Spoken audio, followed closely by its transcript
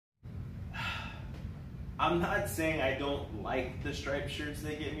I'm not saying I don't like the striped shirts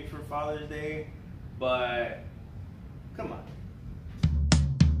they get me for Father's Day, but come on.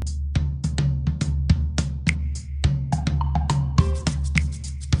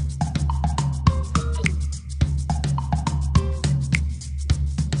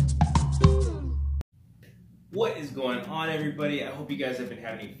 What is going on, everybody? I hope you guys have been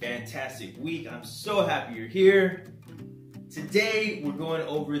having a fantastic week. I'm so happy you're here. Today, we're going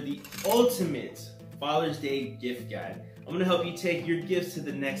over the ultimate Father's Day gift guide. I'm gonna help you take your gifts to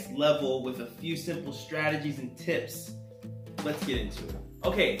the next level with a few simple strategies and tips. Let's get into it.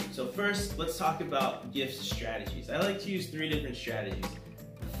 Okay, so first, let's talk about gift strategies. I like to use 3 different strategies.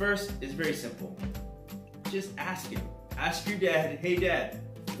 The first is very simple. Just ask him. Ask your dad, hey dad,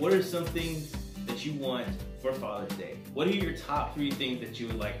 what are some things that you want for Father's Day? What are your top 3 things that you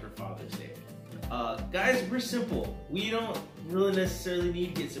would like for Father's Day? Guys, we're simple. We don't really necessarily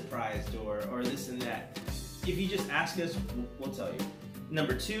need to get surprised or this and that. If you just ask us, we'll tell you.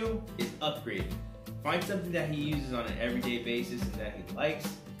 Number 2 is upgrading. Find something that he uses on an everyday basis and that he likes,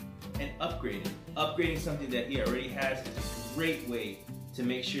 and upgrade it. Upgrading something that he already has is a great way to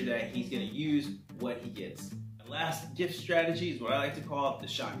make sure that he's gonna use what he gets. The last gift strategy is what I like to call the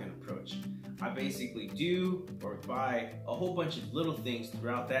shotgun approach. I basically do or buy a whole bunch of little things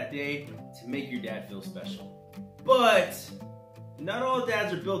throughout that day to make your dad feel special. But not all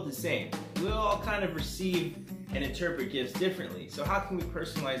dads are built the same. We'll all kind of receive and interpret gifts differently. So how can we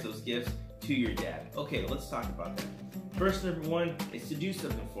personalize those gifts to your dad? Okay, let's talk about that. First, number 1 is to do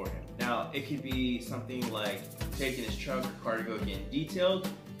something for him. Now, it could be something like taking his truck or car to go getting detailed.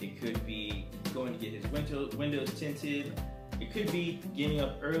 It could be going to get his windows tinted. It could be getting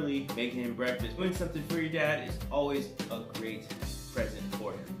up early, making him breakfast. Doing something for your dad is always a great present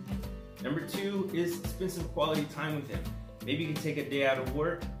for him. Number 2 is spend some quality time with him. Maybe you can take a day out of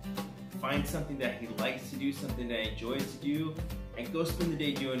work, find something that he likes to do, something that he enjoys to do, and go spend the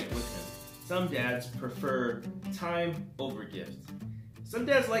day doing it with him. Some dads prefer time over gifts. Some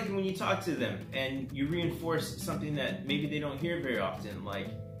dads like it when you talk to them and you reinforce something that maybe they don't hear very often, like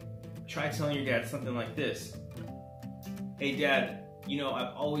try telling your dad something like this. Hey dad, you know,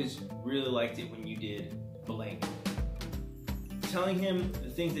 I've always really liked it when you did blank. Telling him the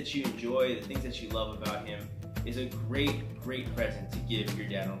things that you enjoy, the things that you love about him is a great, great present to give your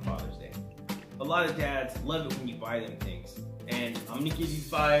dad on Father's Day. A lot of dads love it when you buy them things. And I'm gonna give you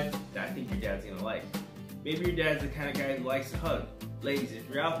 5 that I think your dad's gonna like. Maybe your dad's the kind of guy who likes to hug. Ladies, if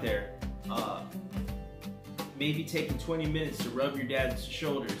you're out there, maybe taking 20 minutes to rub your dad's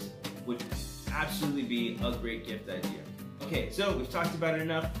shoulders would absolutely be a great gift idea. Okay, so we've talked about it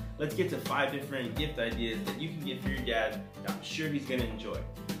enough. Let's get to 5 different gift ideas that you can get for your dad that I'm sure he's gonna enjoy.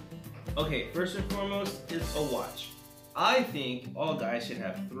 Okay, first and foremost is a watch. I think all guys should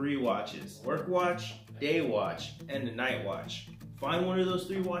have 3 watches. Work watch, day watch, and the night watch. Find one of those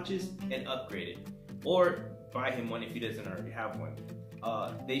 3 watches and upgrade it. Or buy him one if he doesn't already have one.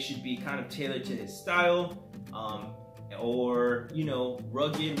 They should be kind of tailored to his style, or, you know,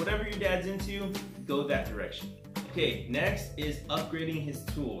 rugged, whatever your dad's into, go that direction. Okay, next is upgrading his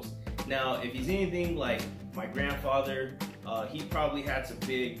tools. Now, if he's anything like my grandfather, he probably had some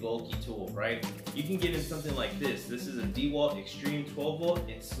big bulky tool, right? You can get him something like this. This is a Dewalt Extreme 12 volt.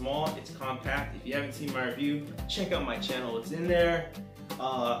 It's small, it's compact. If you haven't seen my review, check out my channel, it's in there.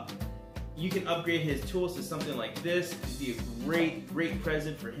 You can upgrade his tools to something like this. It'd be a great, great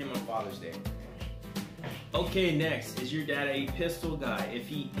present for him on Father's Day. Okay, next, is your dad a pistol guy? If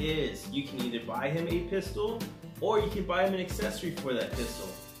he is, you can either buy him a pistol or you can buy him an accessory for that pistol.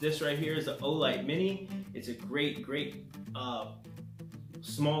 This right here is an Olight Mini. It's a great, great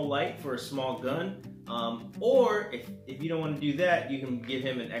small light for a small gun. Or if you don't want to do that, you can give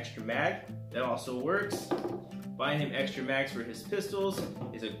him an extra mag. That also works. Buying him extra mags for his pistols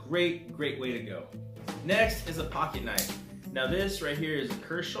is a great, great way to go. Next is a pocket knife. Now this right here is a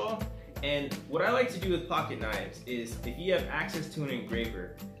Kershaw. And what I like to do with pocket knives is if you have access to an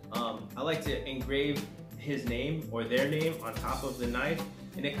engraver, I like to engrave his name or their name on top of the knife,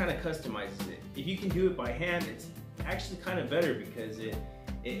 and it kind of customizes it. If you can do it by hand, it's actually kind of better because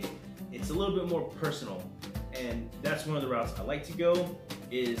it's a little bit more personal. And that's one of the routes I like to go,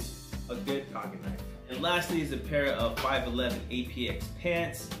 is a good pocket knife. And lastly is a pair of 511 APX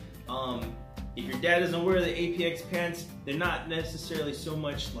pants. If your dad doesn't wear the APX pants, they're not necessarily so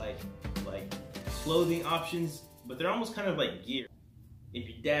much like clothing options, but they're almost kind of like gear. If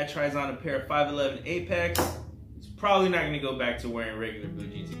your dad tries on a pair of 511 Apex, he's probably not gonna go back to wearing regular blue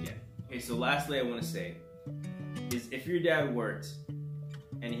jeans again. Okay, so lastly I wanna say is if your dad worked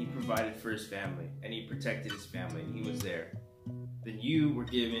and he provided for his family and he protected his family and he was there, then you were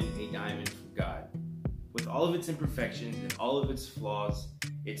given a diamond from God. with all of its imperfections and all of its flaws,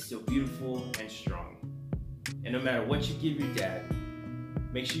 it's still beautiful and strong. And no matter what you give your dad,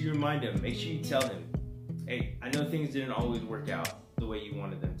 make sure you remind him, make sure you tell him, hey, I know things didn't always work out the way you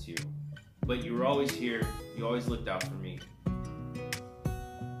wanted them to, but you were always here, you always looked out for me.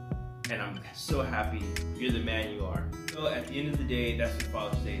 And I'm so happy you're the man you are. So at the end of the day, that's what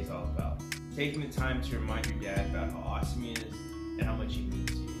Father's Day is all about. Taking the time to remind your dad about how awesome he is and how much he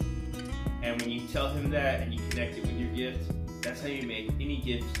means to you. And when you tell him that and you connect it with your gift, that's how you make any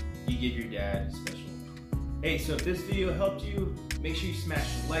gift you give your dad special. Hey, so if this video helped you, make sure you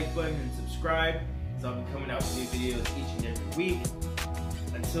smash the like button and subscribe, because I'll be coming out with new videos each and every week.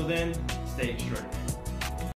 Until then, stay extraordinary.